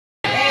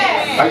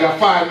I got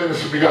 5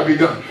 minutes for me, got to be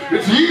done.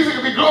 It's easy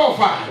to be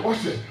glorified.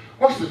 Watch this.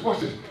 Watch this.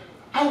 Watch this.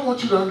 I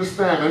want you to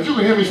understand. If you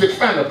can hear me say,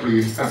 stand up,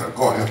 please. Stand up.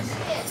 God help me.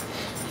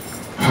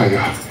 Oh,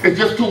 yeah. It's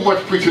just too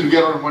much preaching to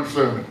get on in one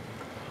sermon.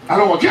 I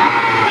don't want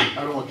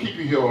to keep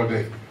you here all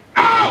day.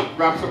 Ow!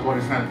 Grab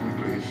somebody's hand for me,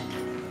 please.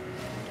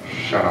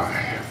 Shut up.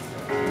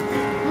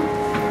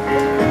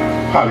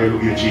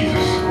 Hallelujah,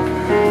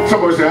 Jesus.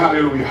 Somebody say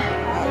hallelujah.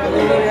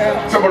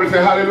 Hallelujah. Somebody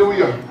say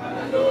hallelujah.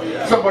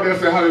 Hallelujah. Somebody else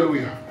say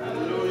hallelujah.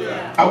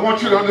 Hallelujah. I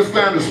want you to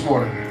understand this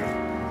morning.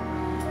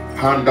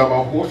 I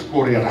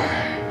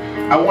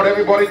want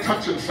everybody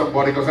touching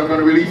somebody because I'm going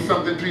to release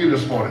something to you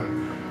this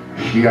morning.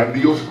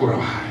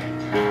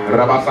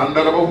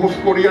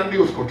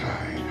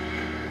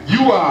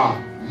 You are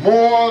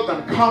more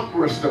than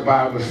conquerors, the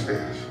Bible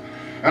says.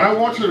 And I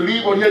want you to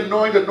leave out here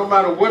knowing that no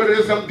matter what it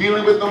is I'm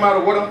dealing with, no matter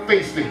what I'm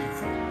facing,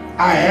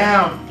 I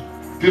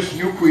am this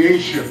new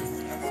creation.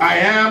 I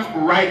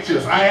am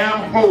righteous. I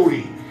am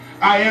holy.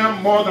 I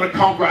am more than a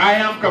conqueror. I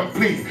am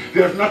complete.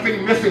 There's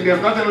nothing missing.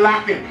 There's nothing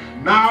lacking.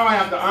 Now I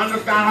have to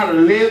understand how to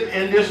live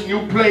in this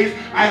new place.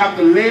 I have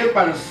to live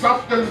by the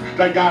substance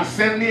that God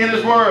sent me in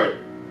His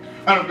Word.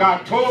 And if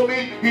God told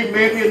me He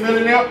made me a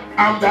millionaire,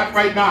 I'm that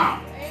right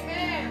now.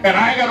 Amen. And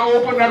I got to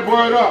open that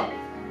Word up.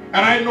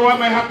 And I know I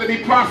might have to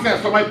be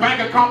processed, so my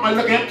bank account might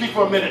look empty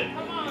for a minute.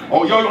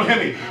 Oh, y'all don't hear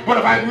me. But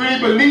if I really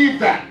believe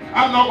that,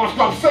 I'm not going to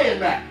stop saying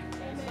that.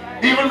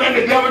 Even when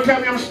the devil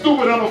tell me I'm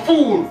stupid, I'm a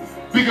fool,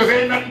 because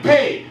there ain't nothing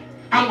paid,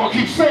 I'm going to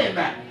keep saying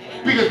that.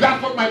 Because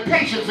that's what my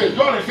patience is.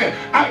 You understand?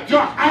 I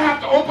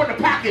have to open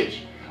the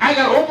package. I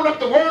got to open up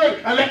the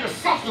Word and let the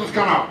substance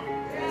come out.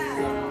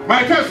 When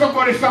I tell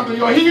somebody something,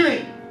 your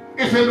healing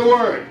is in the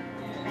Word.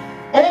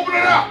 Open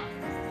it up.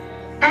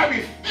 I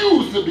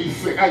refuse to be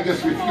sick. I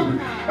just refuse.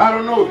 I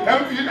don't know.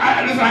 Listen,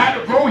 I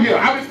had to grow here.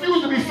 I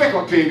refuse to be sick,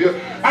 Octavia.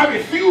 I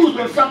refuse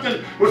when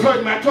something was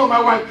hurting me. I told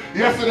my wife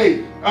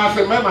yesterday, I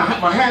said, man,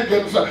 my hand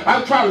getting so.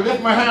 I tried to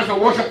lift my hands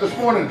and worship this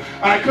morning,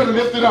 and I couldn't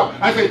lift it up.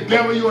 I said,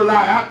 devil, you a lie.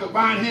 I have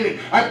divine healing.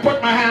 I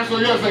put my hands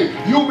on you and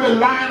say, you been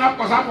lying up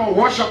because I'm going to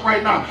worship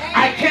right now.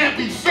 I can't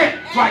be sick,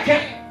 so I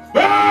can't.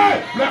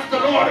 Hey, bless the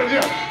Lord in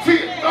here. See,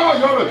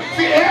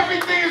 see,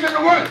 everything is in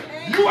the Word.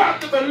 You have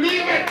to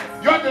believe it.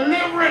 Your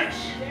deliverance,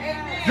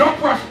 your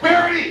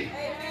prosperity,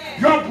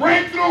 your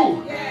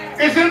breakthrough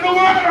is in the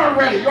Word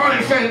already. You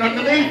ain't saying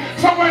nothing to me.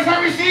 Somebody said,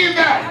 I received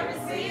that.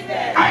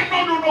 I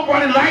know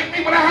nobody like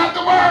me, but I have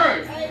the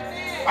Word.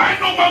 I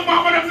know my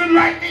mama doesn't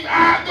like me. I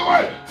have the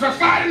Word.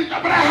 Society,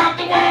 but I have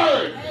the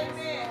Word.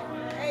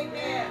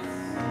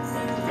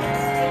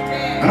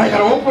 And I got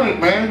to open it,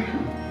 man.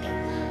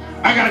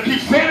 I got to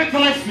keep saying it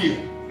till I see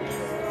it.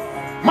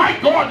 My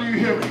God, do you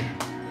hear me?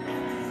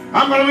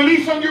 I'm going to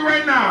release on you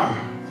right now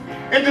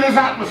into this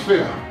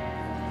atmosphere.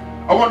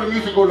 I want the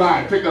music to go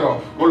live. Take that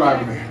off. Go live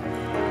with me.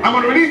 I'm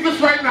going to release this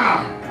right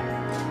now.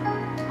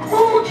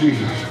 Oh,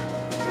 Jesus.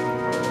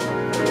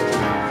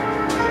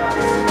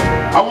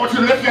 I want you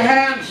to lift your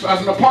hands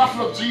as an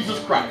apostle of Jesus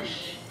Christ.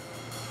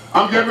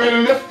 I'm getting ready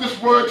to lift this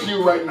word to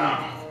you right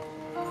now.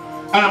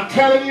 And I'm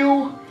telling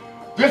you,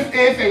 this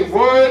is a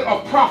word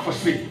of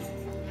prophecy.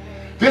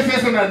 This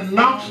is an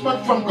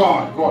announcement from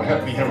God. God,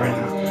 help me here right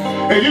now.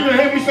 And you can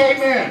hear me say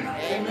amen.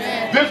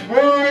 Amen. This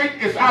word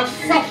is our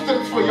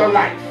substance for your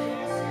life.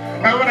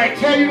 And when I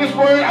tell you this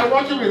word, I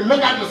want you to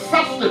look at the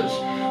substance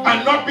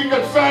and not be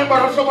concerned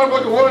about so much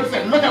what the word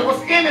said. Look at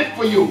what's in it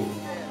for you.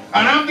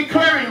 And I'm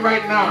declaring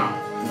right now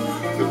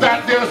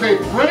that there's a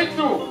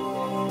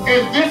breakthrough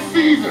in this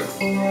season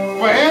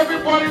for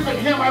everybody who can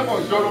hear my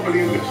voice. You don't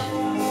believe this.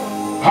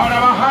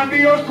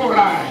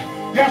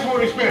 Yes,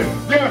 Holy Spirit.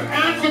 There's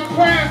answered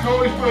prayers, the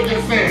Holy Spirit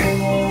just said.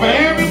 For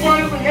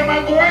everybody who can hear my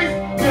voice,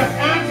 there's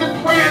answered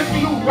prayers to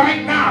you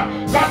right now.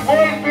 That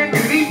word has been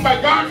released by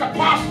God's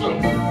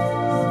apostle.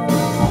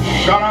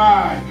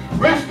 Shaddai.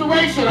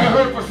 Restoration, I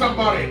heard for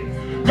somebody.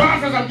 God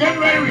says, I'm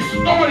getting ready to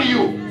restore to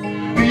you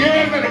the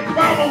years that the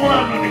climber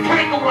worm and the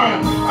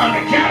cankerworm and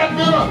the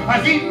caterpillar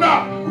has eaten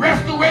up.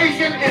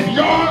 Restoration is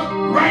yours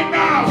right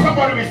now.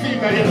 Somebody receive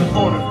that here this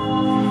morning.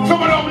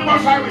 Somebody open your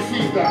mouth, I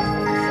receive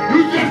that.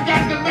 You just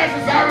got the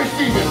message, I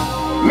receive it.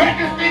 Let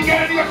this thing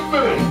get in your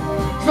spirit.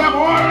 Some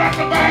order at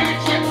the bag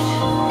of chips.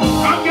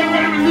 I'm getting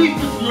ready to release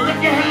this to you. Lift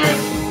your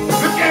hands.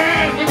 Lift your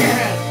hands. Lift your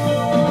hands.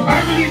 I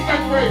release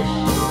that grace.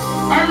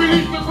 I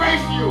release the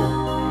grace to you.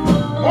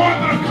 More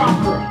than a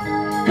conqueror.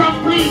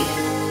 Complete.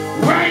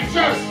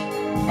 Righteous.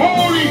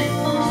 Holy.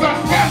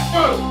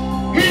 Successful.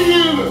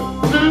 Healed.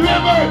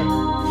 Delivered.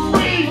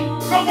 Free.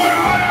 Somebody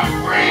out there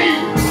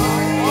free.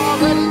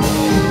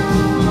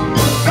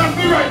 That's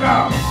me right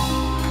now.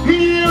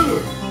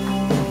 Healed,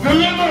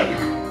 delivered,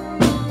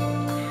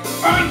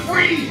 and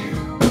free.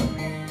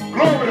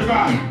 Glory to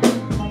God.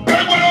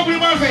 Everybody open your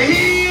mouth and say,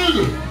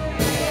 healed,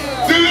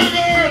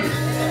 delivered,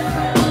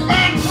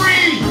 and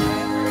free.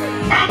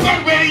 I'm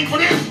not waiting for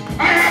this.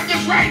 I have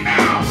this right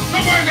now.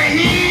 Somebody say,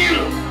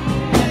 healed,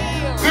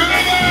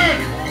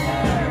 delivered,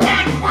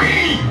 and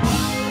free.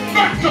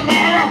 Not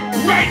tomorrow,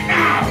 right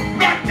now.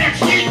 Not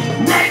next week,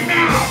 right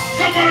now.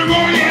 Somebody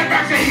roll your head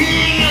back and say,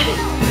 healed,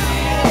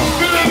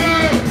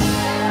 delivered,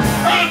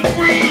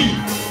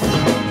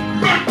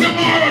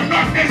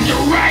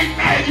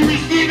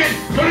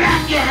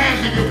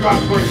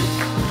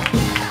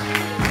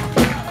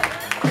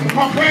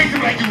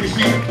 you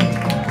receive it.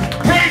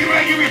 Praise him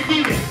like you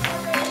receive it.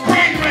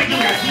 Praise him like you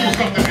receive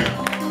something here.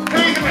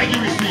 Praise him like you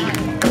receive it.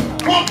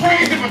 Come on,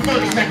 praise him for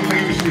 30 seconds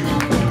like you receive it.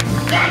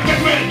 God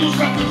gets ready to do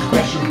something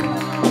special.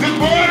 This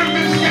word has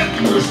been sent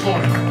to you this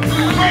morning.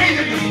 Praise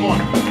him this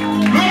morning.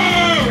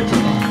 Glory to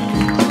God.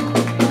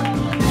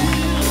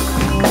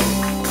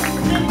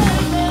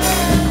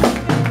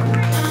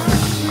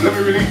 Let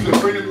me release this.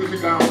 Bring the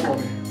music down for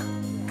me.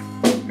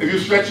 If you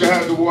stretch your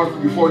hands towards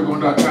me before you go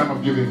into that time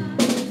of giving,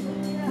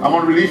 I'm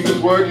going to release this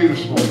word to you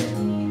this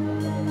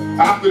morning.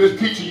 After this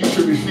teaching, you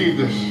should receive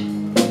this.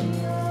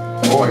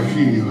 Oh, I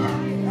feel you.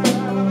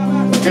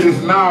 It is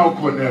now,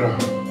 Cornetta.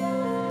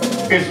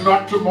 It's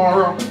not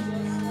tomorrow.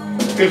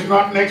 It's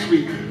not next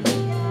week.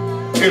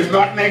 It's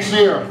not next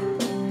year.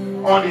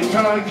 On the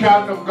eternal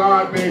calendar of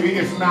God, baby,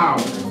 it's now.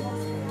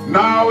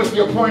 Now is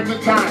the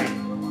appointed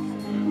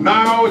time.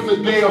 Now is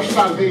the day of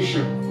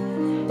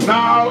salvation.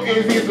 Now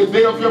is the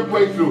day of your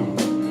breakthrough.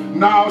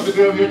 Now is the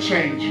day of your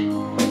change.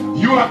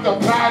 You have to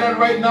apply that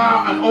right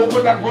now and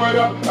open that word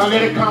up and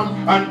let it come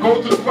and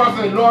go to the cross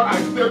and say, Lord, I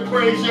still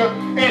praise you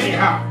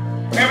anyhow.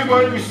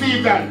 Everybody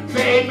receive that.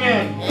 Say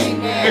amen.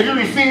 Amen. If you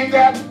receive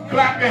that,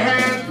 clap your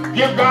hands,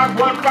 give God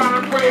one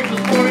final praise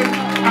this morning,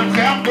 and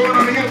say, I'm going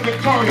on the hill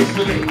victorious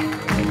today.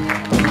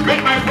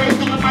 Make my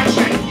breakthrough with my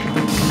change.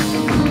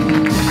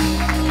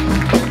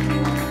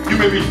 You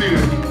may be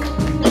seated.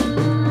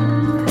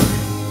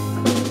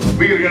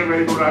 We're going to get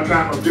ready for our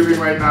time of giving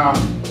right now.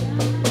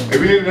 If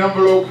you need an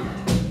envelope,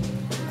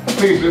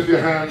 please lift your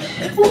hands.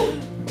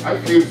 I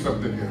feel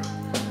something here.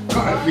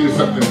 God, I feel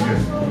something here.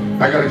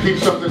 I got to keep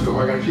something though.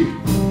 I got to keep.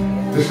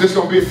 This is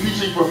going to be a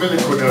teaching for a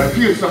minute, Cornell. I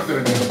feel something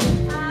in there.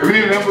 If you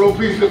need an envelope,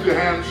 please lift your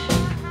hands.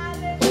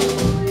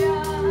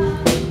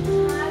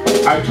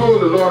 I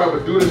told the Lord I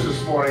would do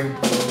this morning.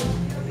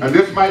 And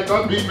this might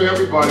not be for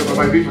everybody, but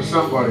might be for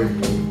somebody.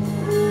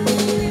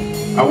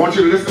 I want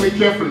you to listen to me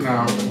carefully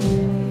now.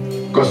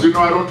 Because you know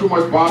I don't too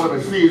much bother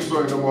with seed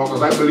sowing no more,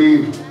 because I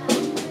believe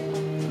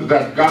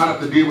that God has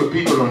to deal with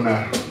people on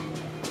that.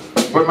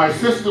 But my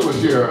sister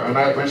was here, and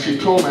when she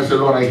told me, I said,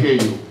 Lord, I hear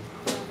you.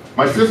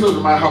 My sister was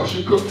in my house.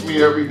 She cooked for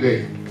me every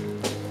day.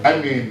 I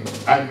mean,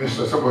 I miss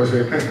her. Somebody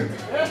say amen.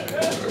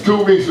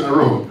 2 weeks in a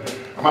row.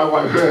 My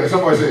wife,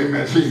 somebody say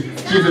amen.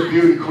 She's a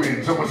beauty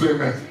queen. Someone say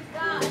amen.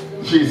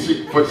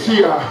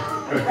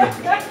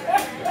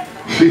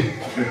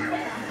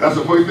 That's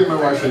the first thing my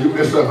wife said. You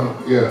miss her, huh?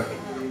 Yeah.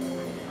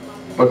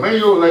 But man,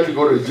 you would like to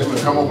go to the gym and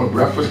come home and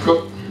breakfast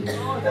cook.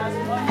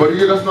 But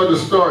yeah, that's not the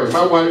story.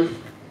 My wife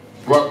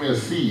brought me a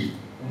seed.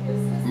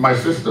 My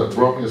sister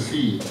brought me a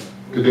seed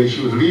today.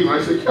 She was leaving.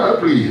 I said, God,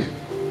 please.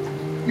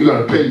 You got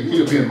to pay. You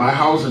need to be in my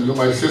house and you're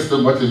my sister,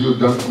 much as you've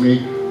done for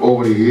me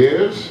over the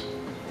years.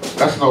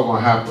 That's not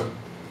going to happen.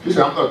 She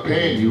said, I'm not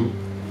paying you.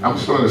 I'm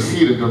sowing a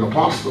seed into an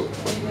apostle.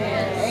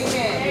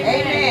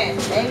 Amen. Amen.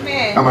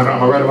 Amen. Am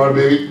I right about it,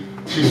 baby?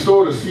 She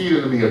sowed a seed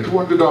into me, a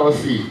 $200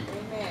 seed.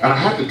 And I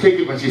had to take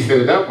it when she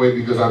said it that way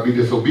because I'd be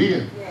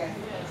disobedient. Yes.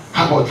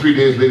 How about 3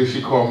 days later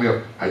she called me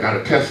up, I got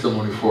a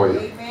testimony for you.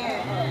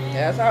 Amen.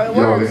 That's how it works.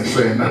 Y'all ain't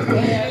saying nothing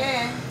to me.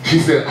 She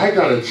said, I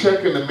got a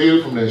check in the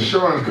mail from the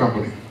insurance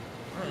company.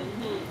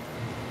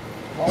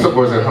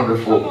 Somebody said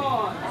 104.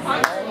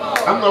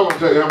 I'm not going to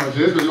tell you how much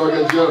it is because you'll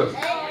get jealous.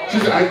 She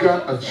said, I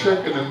got a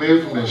check in the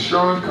mail from the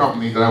insurance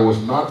company that I was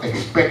not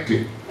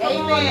expecting.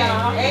 Amen.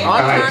 And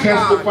I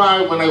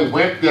testified when I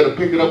went there to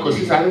pick it up because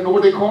she said, I didn't know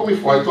what they called me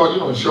for. I thought, you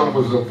know, insurance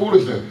was a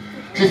foolishness.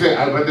 She said,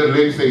 I went there, the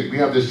lady said, we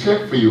have this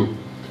check for you.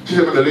 She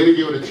said, when the lady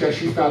gave her the check,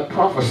 she started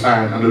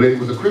prophesying, and the lady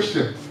was a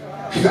Christian.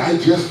 She said, I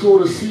just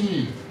sowed a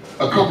seed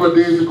a couple of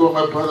days ago in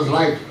my brother's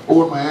life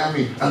over in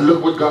Miami, and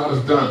look what God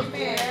has done.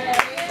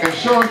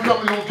 Insurance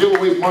companies don't give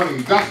away money.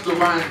 That's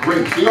divine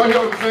grace. So y'all hear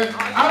what I'm saying?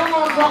 I don't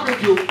know what I'm talking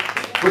to,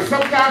 but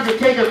sometimes it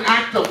takes an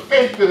act of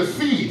faith to the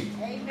seed.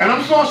 And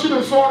I'm sure she's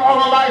been sowing all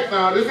her life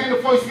now. This ain't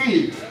the first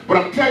seed. But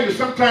I'm telling you,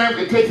 sometimes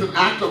it takes an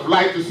act of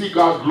life to see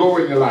God's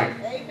glory in your life.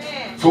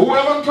 Amen. So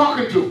whoever I'm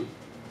talking to,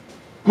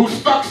 who's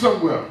stuck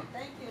somewhere,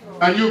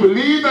 and you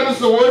believe that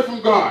it's a word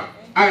from God,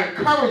 I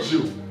encourage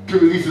you to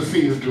release a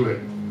seed into it.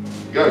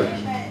 Yes.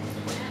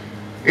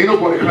 Ain't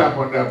nobody clap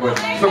on that, but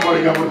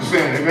somebody got what I'm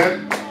saying,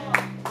 amen?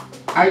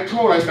 I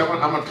said, I'm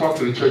going to talk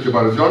to the church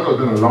about it. Y'all know it's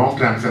been a long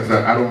time since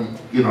I don't,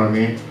 you know what I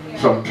mean?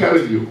 So I'm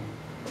telling you,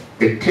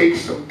 it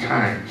takes some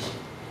time.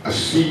 A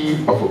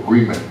seed of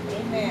agreement.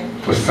 Amen.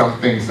 For some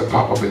things to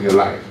pop up in your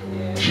life.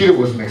 Yeah. She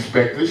wasn't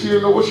expecting it. She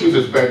didn't know what she was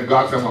expecting.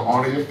 God said, I'm going to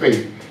honor your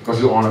faith because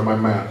you honor my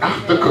man.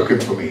 After cooking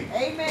for me.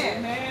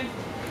 Amen.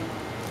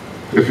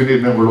 If you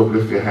need an envelope,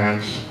 lift your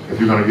hands. If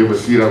you're going to give a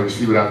seed, I'll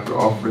receive it after the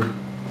offering.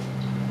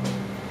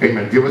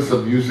 Amen. Give us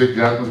some music.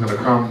 Jasmine's going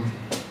to come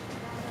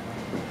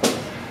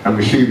and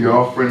receive your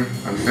offering.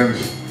 And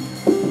since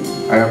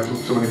I have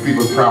so many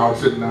people proud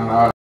sitting down,